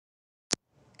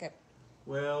Good.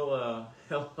 Well,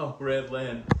 hello,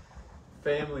 Redland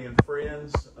family and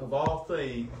friends of all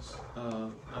things.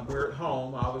 We're at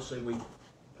home. Obviously, we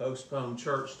postponed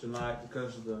church tonight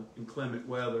because of the inclement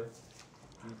weather.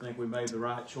 I think we made the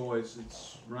right choice.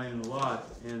 It's raining a lot.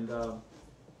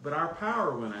 But our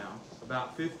power went out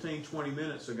about 15, 20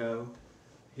 minutes ago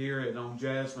here on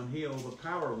Jasmine Hill. The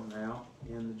power went out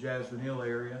in the Jasmine Hill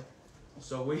area.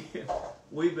 So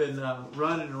we've been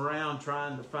running around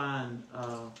trying to find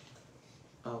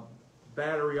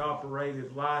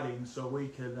battery-operated lighting so we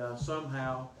could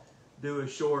somehow do a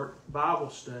short Bible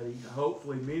study.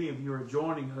 Hopefully many of you are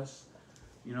joining us.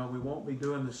 You know, we won't be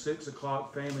doing the 6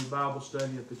 o'clock family Bible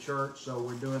study at the church, so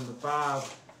we're doing the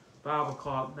 5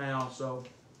 o'clock now. So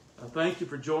thank you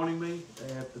for joining me.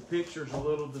 If the picture's a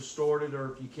little distorted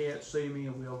or if you can't see me,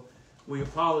 we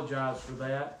apologize for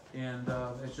that, and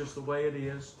it's just the way it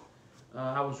is.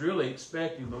 I was really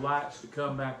expecting the lights to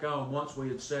come back on once we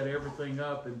had set everything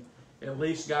up and at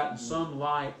least gotten some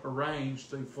light arranged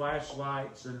through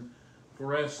flashlights and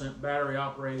fluorescent battery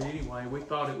operated anyway. We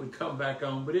thought it would come back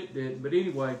on, but it didn't. But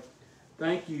anyway,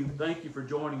 thank you for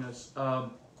joining us.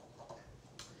 Want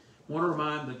to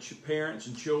remind the parents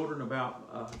and children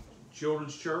about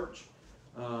Children's Church.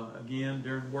 Again,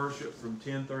 during worship from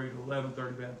 10:30 to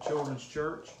 11:30, we have Children's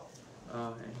Church.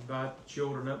 And invite the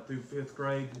children up through 5th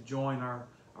grade to join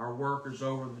our workers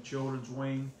over in the children's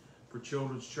wing for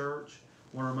Children's Church.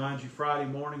 I want to remind you Friday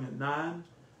morning at 9,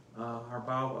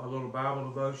 our little Bible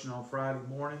devotion on Friday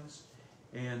mornings.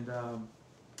 And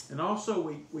also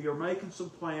we are making some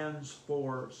plans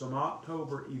for some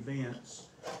October events.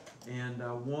 And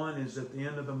one is at the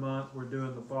end of the month, we're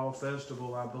doing the Fall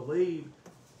Festival. I believe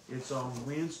it's on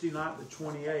Wednesday night, the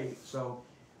 28th. So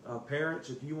parents,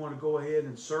 if you want to go ahead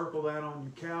and circle that on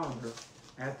your calendar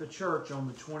at the church on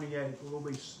the 28th, we'll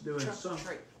be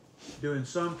doing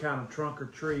some kind of trunk or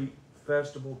treat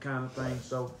festival kind of thing.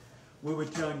 So we'll be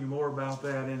telling you more about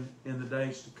that in the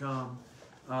days to come.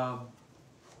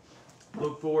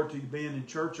 Look forward to you being in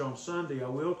church on Sunday. I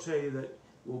will tell you that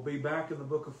we'll be back in the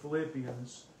book of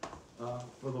Philippians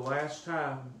for the last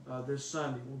time this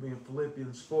Sunday. We'll be in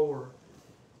Philippians 4.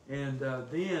 And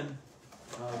then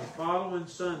the following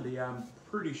Sunday, I'm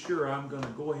pretty sure I'm going to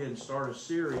go ahead and start a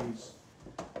series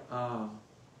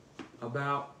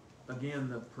about, again,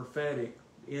 the prophetic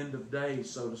end of days,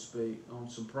 so to speak, on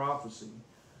some prophecy.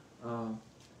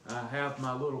 I have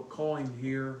my little coin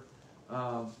here.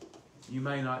 You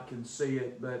may not can see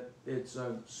it, but it's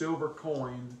a silver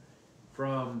coin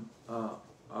from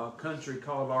a country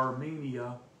called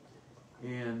Armenia.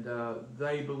 And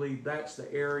they believe that's the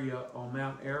area on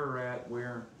Mount Ararat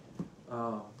where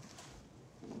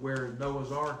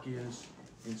Noah's Ark is,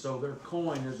 and so their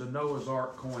coin is a Noah's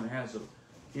Ark coin. It has an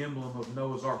emblem of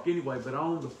Noah's Ark. Anyway, but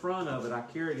on the front of it, I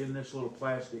carried in this little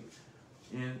plastic,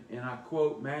 and I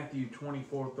quote Matthew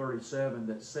 24:37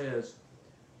 that says,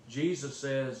 Jesus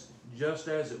says, just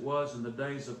as it was in the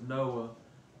days of Noah,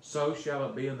 so shall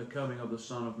it be in the coming of the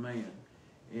Son of Man.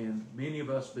 And many of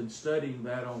us have been studying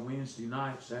that on Wednesday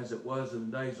nights, as it was in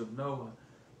the days of Noah.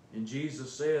 And Jesus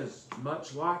says,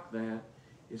 much like that,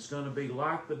 it's going to be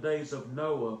like the days of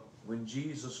Noah when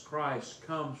Jesus Christ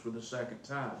comes for the second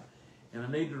time. And I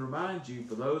need to remind you,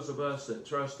 for those of us that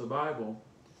trust the Bible,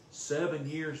 7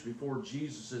 years before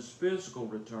Jesus' physical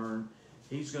return,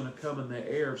 he's going to come in the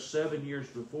air 7 years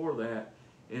before that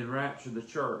and rapture the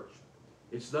church.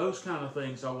 It's those kind of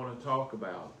things I want to talk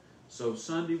about. So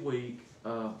Sunday week,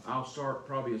 I'll start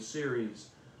probably a series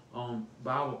on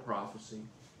Bible prophecy.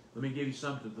 Let me give you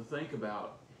something to think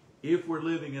about. If we're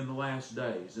living in the last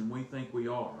days, and we think we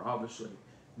are, obviously,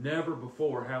 never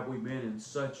before have we been in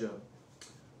such a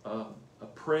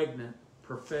pregnant,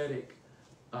 prophetic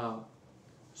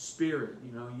spirit.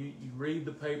 You know, you read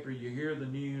the paper, you hear the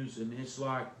news, and it's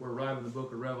like we're right in the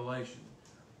book of Revelation.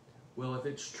 Well, if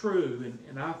it's true,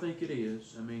 and I think it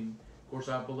is, I mean, of course,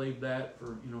 I believed that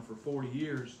for 40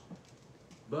 years,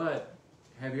 but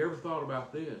have you ever thought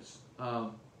about this?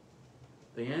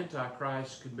 The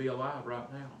Antichrist could be alive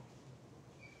right now.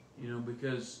 You know,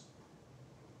 because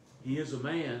he is a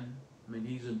man. I mean,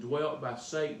 he's indwelt by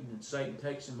Satan, and Satan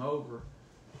takes him over.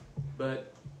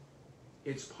 But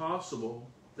it's possible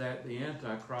that the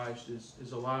Antichrist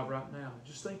is alive right now.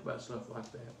 Just think about stuff like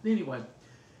that. Anyway,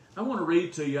 I want to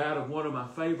read to you out of one of my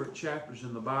favorite chapters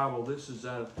in the Bible. This is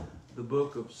out of the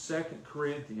book of 2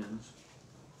 Corinthians,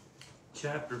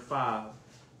 chapter 5.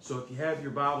 So if you have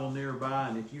your Bible nearby,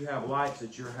 and if you have lights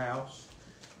at your house,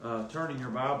 turning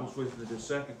your Bibles with me to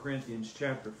 2 Corinthians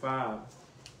chapter 5.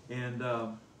 And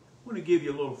I want to give you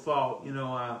a little thought. You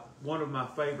know, one of my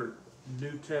favorite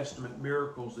New Testament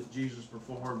miracles that Jesus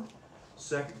performed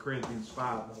 2 Corinthians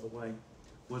 5, by the way,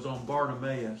 was on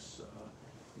Bartimaeus,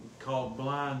 called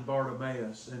blind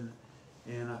Bartimaeus.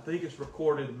 And I think it's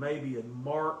recorded maybe in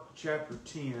Mark chapter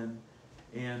 10.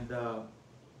 And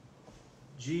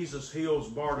Jesus heals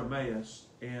Bartimaeus.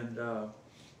 And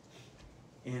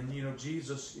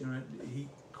Jesus, he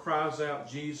cries out,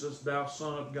 Jesus, thou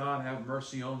Son of God, have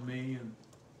mercy on me. And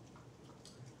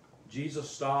Jesus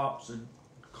stops and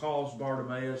calls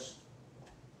Bartimaeus.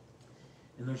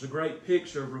 And there's a great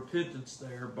picture of repentance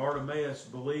there. Bartimaeus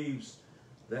believes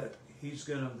that he's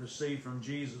going to receive from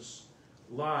Jesus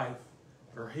life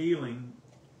or healing,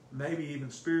 maybe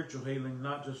even spiritual healing,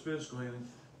 not just physical healing.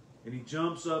 And he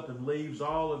jumps up and leaves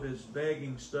all of his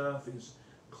begging stuff, his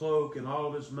cloak and all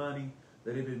of his money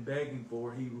that he'd been begging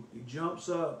for. He jumps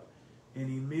up and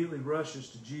he immediately rushes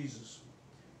to Jesus.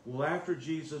 Well, after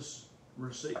Jesus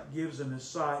gives him his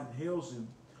sight and heals him,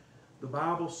 the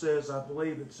Bible says, I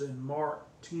believe it's in Mark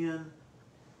 10,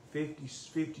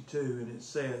 52, and it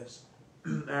says,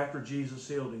 after Jesus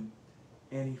healed him,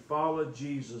 and he followed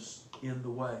Jesus in the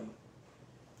way.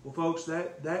 Well, folks,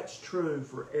 that's true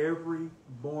for every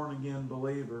born-again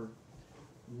believer.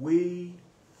 We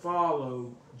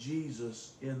follow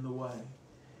Jesus in the way.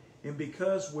 And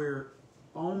because we're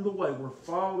on the way, we're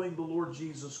following the Lord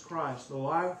Jesus Christ, the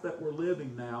life that we're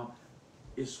living now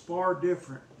is far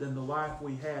different than the life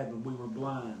we had when we were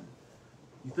blind.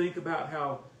 You think about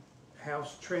how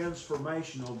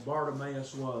transformational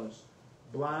Bartimaeus was.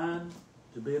 Blind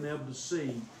to being able to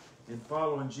see and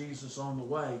following Jesus on the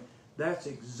way. That's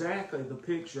exactly the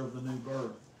picture of the new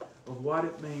birth, of what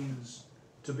it means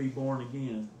to be born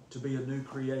again, to be a new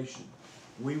creation.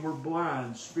 We were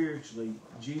blind spiritually.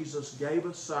 Jesus gave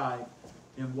us sight,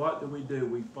 and what do?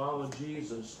 We follow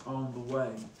Jesus on the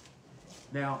way.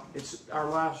 Now, our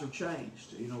lives are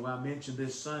changed. I mentioned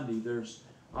this Sunday, there's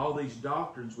all these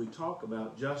doctrines we talk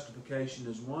about. Justification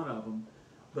is one of them,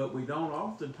 but we don't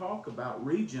often talk about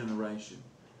regeneration.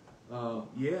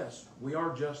 Yes, we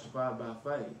are justified by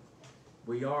faith.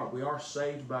 We are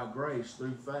saved by grace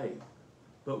through faith,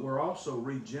 but we're also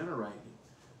regenerated,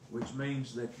 which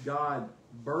means that God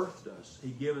birthed us.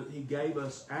 He gave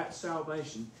us at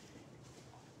salvation.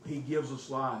 He gives us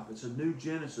life. It's a new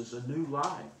Genesis, a new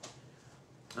life.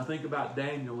 I think about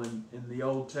Daniel in the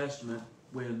Old Testament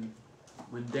when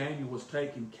Daniel was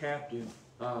taken captive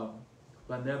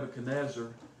by Nebuchadnezzar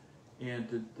and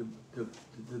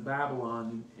to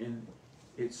Babylon, and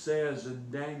it says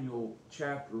in Daniel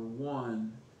chapter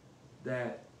 1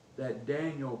 that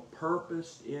Daniel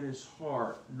purposed in his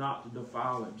heart not to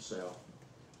defile himself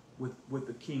with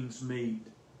the king's meat.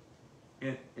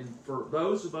 And for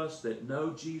those of us that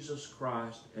know Jesus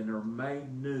Christ and are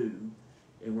made new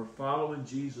and we're following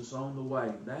Jesus on the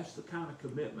way, that's the kind of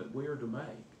commitment we are to make.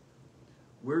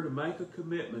 We're to make a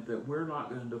commitment that we're not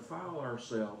going to defile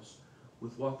ourselves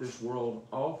with what this world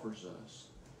offers us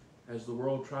as the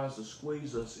world tries to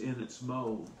squeeze us in its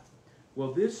mold.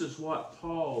 Well, this is what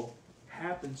Paul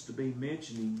happens to be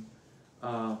mentioning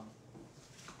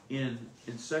in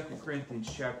 2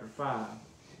 Corinthians chapter 5.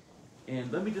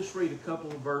 And let me just read a couple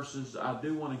of verses. I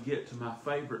do want to get to my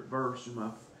favorite verse.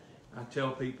 I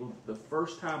tell people the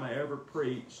first time I ever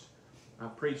preached, I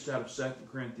preached out of 2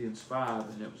 Corinthians 5,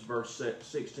 and it was verse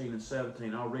 16 and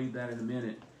 17. I'll read that in a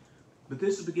minute. But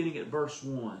this is beginning at verse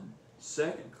 1.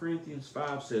 2 Corinthians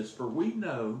 5 says, For we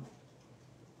know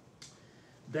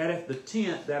that if the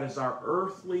tent that is our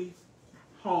earthly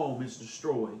home is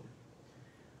destroyed,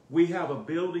 we have a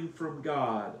building from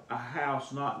God, a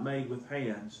house not made with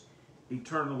hands,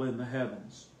 eternal in the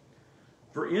heavens.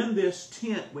 For in this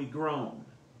tent we groan.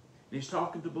 And he's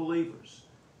talking to believers.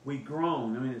 We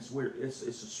groan. I mean, it's weird. It's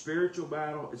a spiritual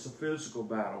battle. It's a physical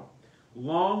battle.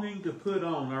 Longing to put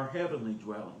on our heavenly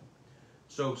dwelling.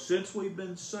 So since we've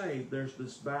been saved, there's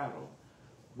this battle.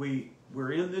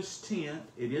 We're in this tent.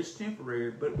 It is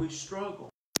temporary, but we struggle.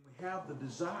 We have the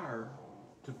desire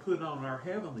to put on our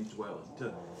heavenly dwelling.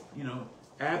 To,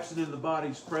 absent in the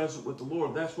body's present with the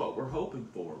Lord. That's what we're hoping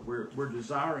for. We're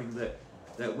desiring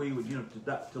that we would,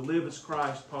 to live as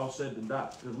Christ. Paul said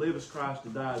to live as Christ, to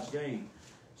die as gain.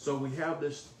 So we have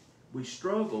this. We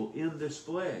struggle in this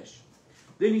flesh.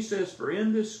 Then he says, for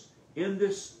in this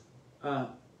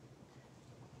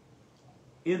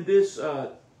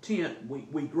tent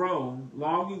we groan,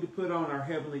 longing to put on our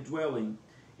heavenly dwelling,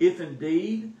 if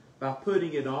indeed by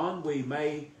putting it on we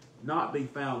may not be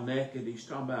found naked. He's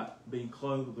talking about being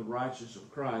clothed with the righteousness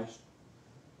of Christ.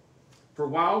 For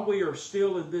while we are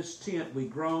still in this tent we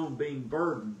groan, being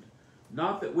burdened,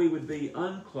 not that we would be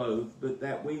unclothed, but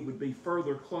that we would be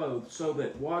further clothed, so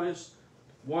that what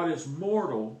is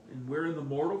mortal, and we're in the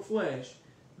mortal flesh,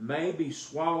 may be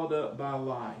swallowed up by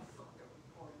life.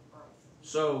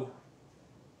 So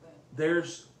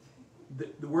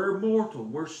we're mortal.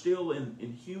 We're still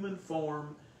in human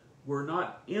form. We're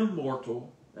not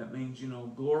immortal. That means,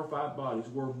 glorified bodies.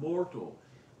 We're mortal.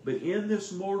 But in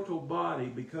this mortal body,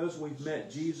 because we've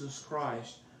met Jesus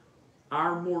Christ,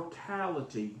 our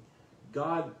mortality,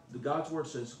 God's Word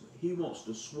says He wants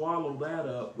to swallow that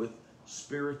up with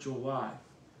spiritual life.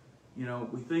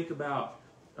 We think about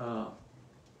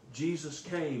Jesus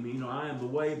came, I am the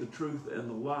way, the truth, and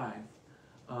the life.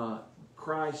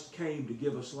 Christ came to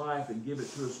give us life and give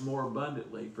it to us more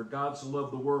abundantly. For God so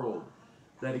loved the world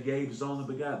that He gave His only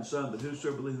begotten Son, that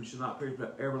whosoever believes shall not perish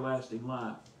but everlasting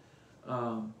life.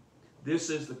 This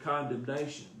is the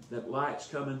condemnation, that light's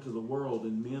come into the world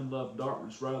and men love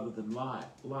darkness rather than light.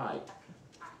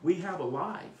 We have a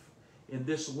life. And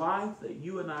this life that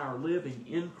you and I are living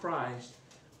in Christ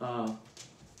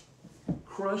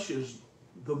crushes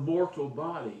the mortal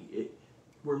body.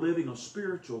 We're living a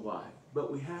spiritual life,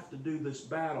 but we have to do this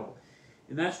battle.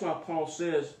 And that's why Paul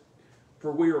says,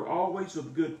 for we are always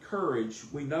of good courage.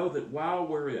 We know that while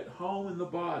we're at home in the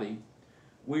body,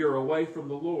 we are away from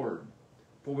the Lord.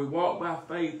 For we walk by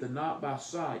faith and not by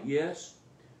sight. Yes,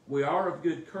 we are of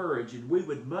good courage, and we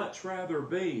would much rather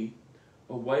be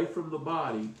away from the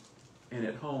body and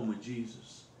at home with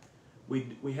Jesus.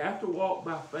 We have to walk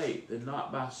by faith and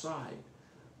not by sight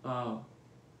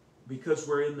because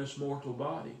we're in this mortal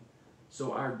body.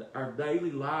 So our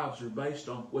daily lives are based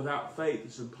on, without faith,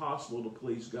 it's impossible to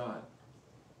please God.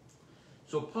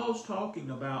 So Paul's talking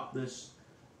about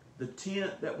the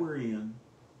tent that we're in,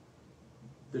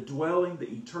 the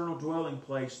eternal dwelling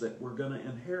place that we're going to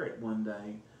inherit one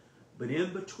day. But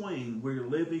in between, we're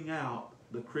living out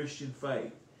the Christian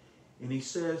faith. And he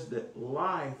says that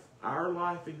our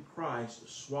life in Christ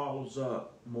swallows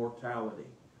up mortality.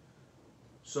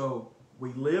 So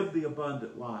we live the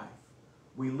abundant life.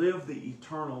 We live the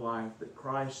eternal life that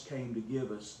Christ came to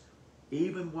give us,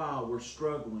 even while we're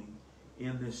struggling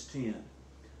in this tent.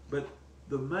 But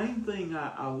the main thing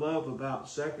I love about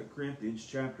 2 Corinthians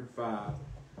chapter 5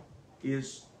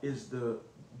 is the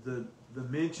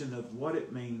mention of what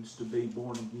it means to be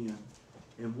born again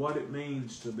and what it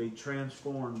means to be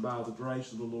transformed by the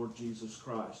grace of the Lord Jesus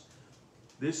Christ.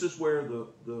 This is where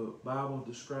the Bible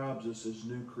describes us as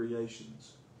new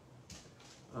creations.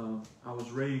 I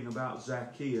was reading about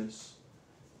Zacchaeus,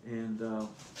 and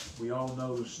we all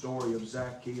know the story of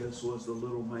Zacchaeus. Was the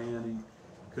little man, and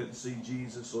couldn't see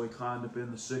Jesus, so he climbed up in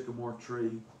the sycamore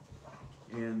tree.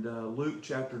 And Luke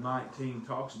chapter 19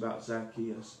 talks about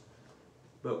Zacchaeus.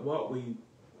 But what we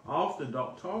often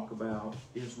don't talk about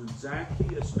is when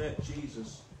Zacchaeus met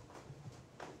Jesus.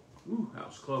 Ooh, that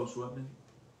was close, wasn't it?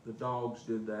 The dogs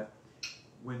did that.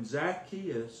 When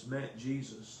Zacchaeus met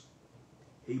Jesus,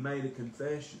 he made a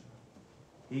confession.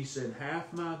 He said,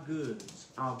 half my goods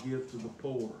I'll give to the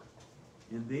poor.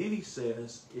 And then he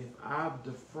says, if I've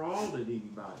defrauded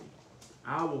anybody,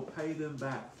 I will pay them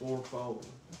back fourfold.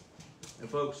 And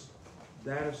folks,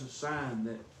 that is a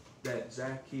sign that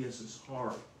Zacchaeus'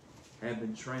 heart had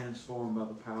been transformed by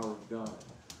the power of God.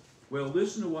 Well,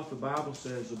 listen to what the Bible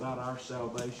says about our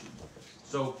salvation.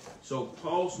 So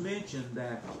Paul's mentioned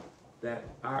that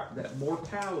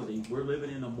mortality, we're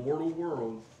living in a mortal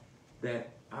world, that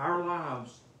our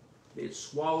lives, it's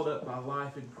swallowed up by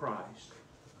life in Christ.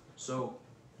 So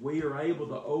we are able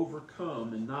to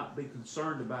overcome and not be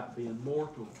concerned about being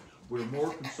mortal. We're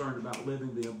more concerned about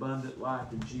living the abundant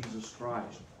life in Jesus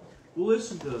Christ. Well,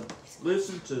 listen to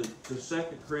 2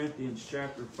 Corinthians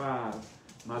chapter 5.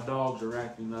 My dogs are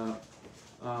acting up.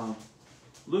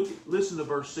 Listen to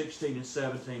verse 16 and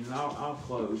 17, and I'll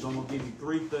close. I'm going to give you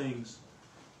three things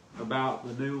about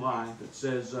the new life. It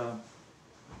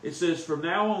says, from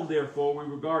now on, therefore, we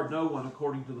regard no one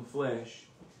according to the flesh,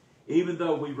 even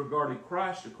though we regarded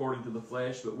Christ according to the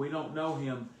flesh, but we don't know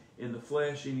Him in the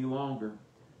flesh any longer.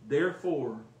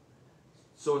 Therefore,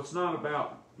 so it's not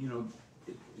about,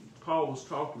 Paul was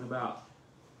talking about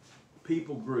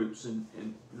people groups, and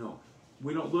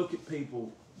we don't look at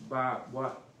people by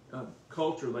what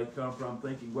culture they come from,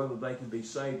 thinking whether they can be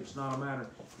saved. It's not a matter.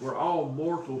 We're all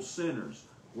mortal sinners.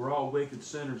 We're all wicked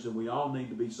sinners, and we all need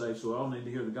to be saved, so we all need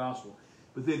to hear the gospel.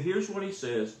 But then here's what he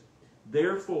says.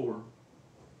 Therefore,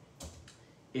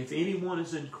 if anyone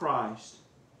is in Christ,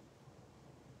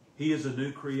 he is a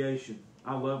new creation.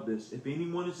 I love this. If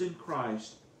anyone is in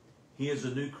Christ, he is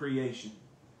a new creation.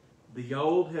 The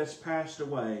old has passed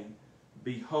away.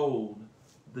 Behold,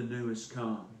 the new has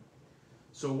come.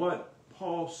 So what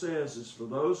Paul says is, for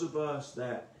those of us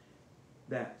that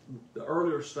the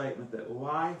earlier statement that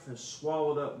life has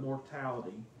swallowed up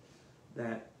mortality,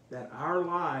 that our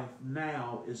life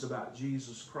now is about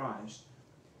Jesus Christ.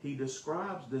 he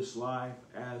describes this life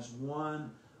as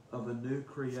one of a new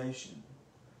creation.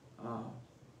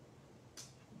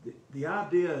 The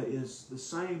idea is the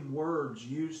same words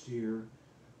used here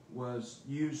was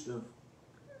used of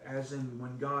as in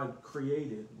when God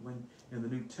created. When in the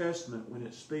New Testament, when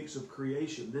it speaks of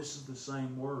creation, this is the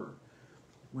same word.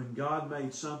 When God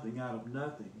made something out of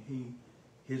nothing,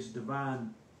 His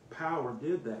divine power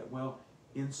did that. Well,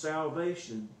 in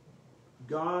salvation,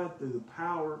 God, through the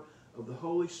power of the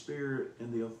Holy Spirit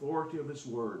and the authority of His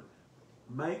Word,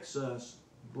 makes us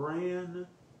brand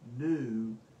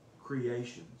new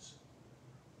creations.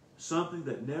 Something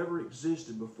that never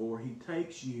existed before. He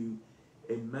takes you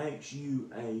and makes you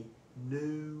a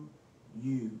new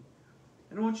you.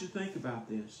 And I want you to think about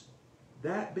this.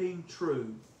 That being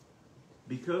true,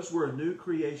 because we're a new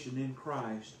creation in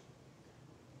Christ,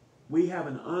 we have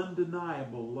an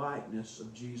undeniable likeness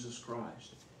of Jesus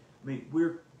Christ. I mean,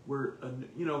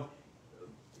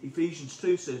 Ephesians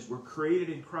 2 says we're created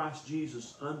in Christ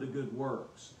Jesus unto good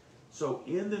works. So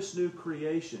in this new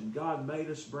creation, God made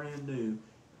us brand new.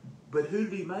 But who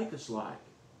did He make us like?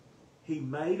 He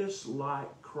made us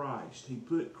like Christ. He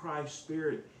put Christ's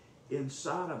Spirit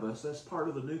inside of us. That's part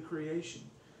of the new creation.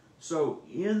 So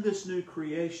in this new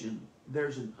creation,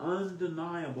 there's an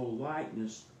undeniable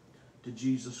likeness to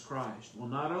Jesus Christ. Well,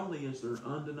 not only is there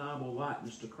undeniable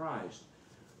likeness to Christ,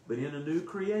 but in a new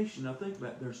creation, now think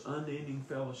about it, there's unending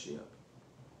fellowship.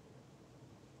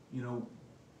 You know,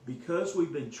 because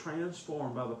we've been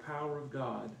transformed by the power of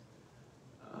God,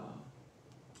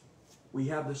 we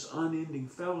have this unending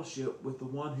fellowship with the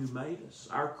one who made us.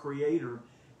 Our Creator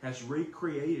has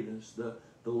recreated us.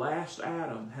 The last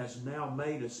Adam has now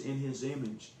made us in His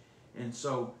image. And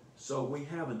so we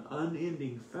have an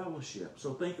unending fellowship.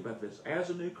 So think about this. As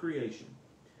a new creation,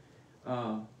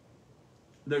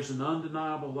 there's an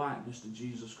undeniable likeness to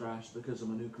Jesus Christ because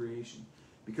I'm a new creation.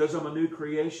 Because I'm a new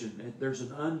creation, there's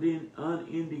an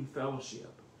unending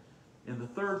fellowship. And the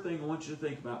third thing I want you to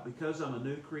think about, because I'm a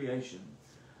new creation,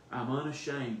 I'm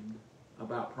unashamed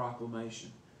about proclamation.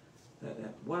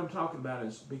 What I'm talking about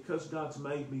is because God's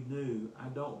made me new, I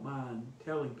don't mind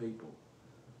telling people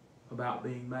about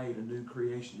being made a new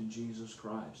creation in Jesus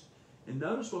Christ. And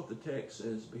notice what the text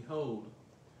says. Behold,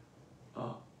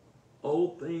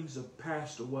 old things have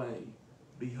passed away.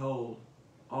 Behold,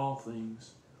 all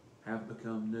things have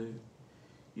become new.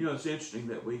 You know, it's interesting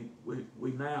that we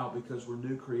now, because we're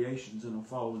new creations in a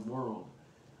fallen world,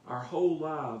 our whole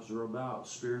lives are about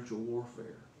spiritual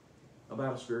warfare,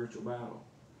 about a spiritual battle.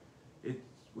 It's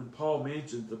when Paul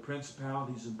mentions the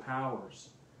principalities and powers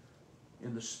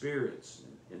and the spirits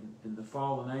and the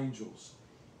fallen angels,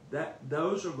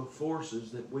 those are the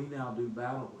forces that we now do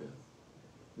battle with.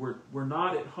 We're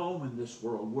not at home in this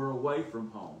world. We're away from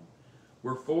home.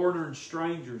 We're foreigners and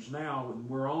strangers now, and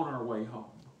we're on our way home.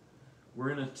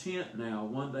 We're in a tent now.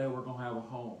 One day we're going to have a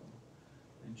home.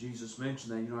 And Jesus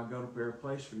mentioned that, I go to prepare a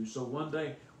place for you. So one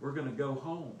day we're going to go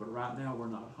home, but right now we're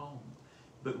not home.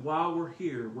 But while we're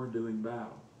here, we're doing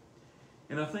battle.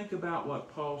 And I think about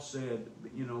what Paul said,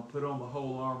 put on the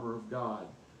whole armor of God.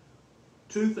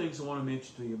 Two things I want to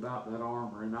mention to you about that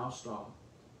armor, and I'll stop,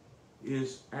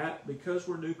 is because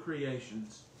we're new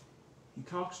creations, he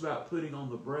talks about putting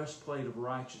on the breastplate of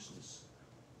righteousness.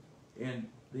 And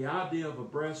the idea of a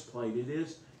breastplate,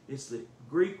 it's the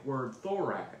Greek word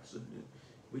thorax,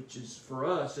 which is for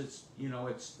us, it's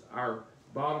our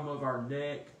bottom of our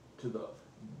neck to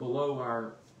below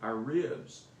our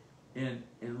ribs. And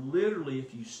literally,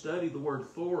 if you study the word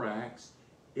thorax,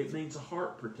 it means a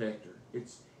heart protector.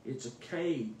 It's a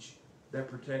cage that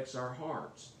protects our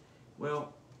hearts.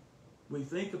 Well, we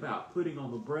think about putting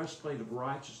on the breastplate of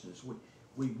righteousness.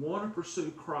 We want to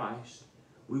pursue Christ.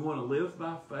 We want to live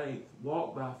by faith,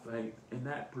 walk by faith, and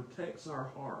that protects our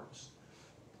hearts.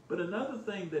 But another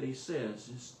thing that he says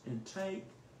is, take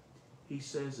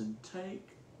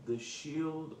the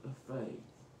shield of faith.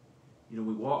 We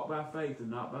walk by faith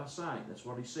and not by sight. That's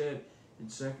what he said in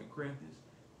 2 Corinthians.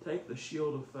 Take the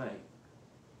shield of faith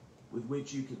with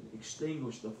which you can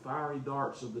extinguish the fiery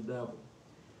darts of the devil.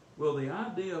 Well, the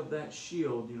idea of that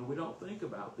shield, we don't think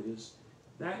about this.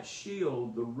 That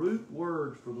shield, the root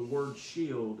word for the word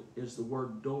shield is the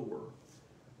word door.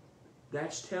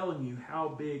 That's telling you how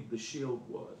big the shield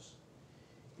was.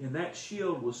 And that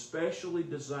shield was specially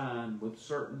designed with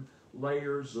certain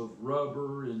layers of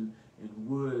rubber and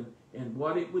wood. And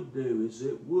what it would do is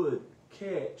it would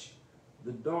catch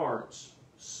the darts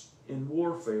in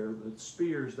warfare, the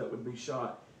spears that would be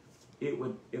shot. It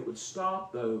would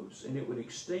stop those, and it would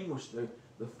extinguish the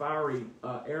fiery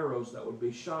arrows that would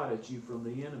be shot at you from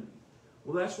the enemy.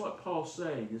 Well, that's what Paul's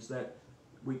saying, is that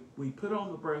we put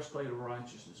on the breastplate of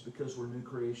righteousness because we're new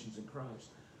creations in Christ.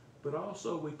 But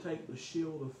also we take the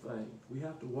shield of faith. We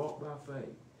have to walk by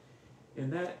faith.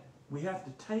 And that, we have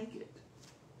to take it.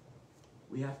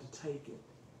 We have to take it.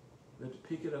 We have to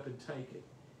pick it up and take it.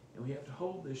 And we have to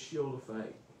hold this shield of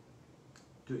faith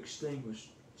to extinguish.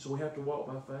 So we have to walk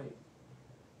by faith.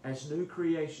 As new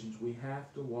creations, we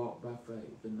have to walk by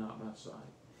faith and not by sight.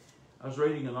 I was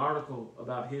reading an article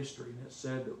about history, and it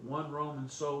said that one Roman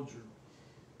soldier,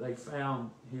 they found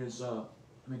his,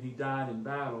 he died in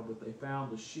battle, but they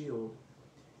found the shield,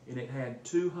 and it had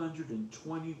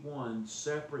 221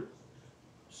 separate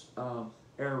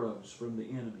arrows from the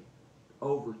enemy.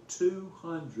 Over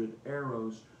 200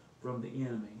 arrows from the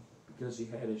enemy because he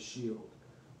had his shield.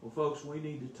 Well, folks, we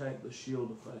need to take the shield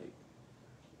of faith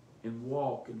and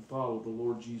walk and follow the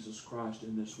Lord Jesus Christ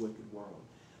in this wicked world.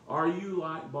 Are you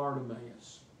like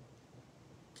Bartimaeus?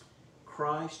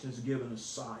 Christ has given us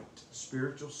sight,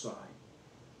 spiritual sight.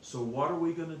 So what are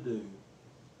we going to do?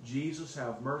 Jesus,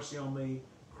 have mercy on me.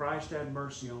 Christ had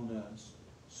mercy on us.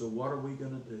 So what are we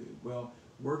going to do? Well,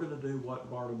 we're going to do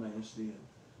what Bartimaeus did.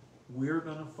 We're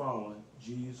going to follow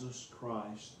Jesus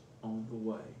Christ on the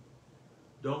way.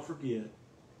 Don't forget,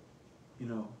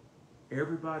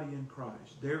 everybody in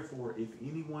Christ. Therefore, if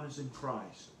anyone is in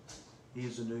Christ, he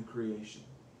is a new creation.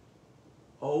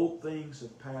 Old things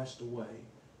have passed away.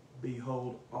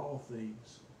 Behold, all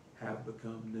things have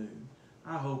become new.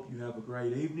 I hope you have a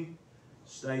great evening.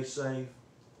 Stay safe.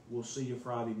 We'll see you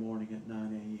Friday morning at 9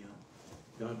 a.m.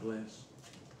 God bless.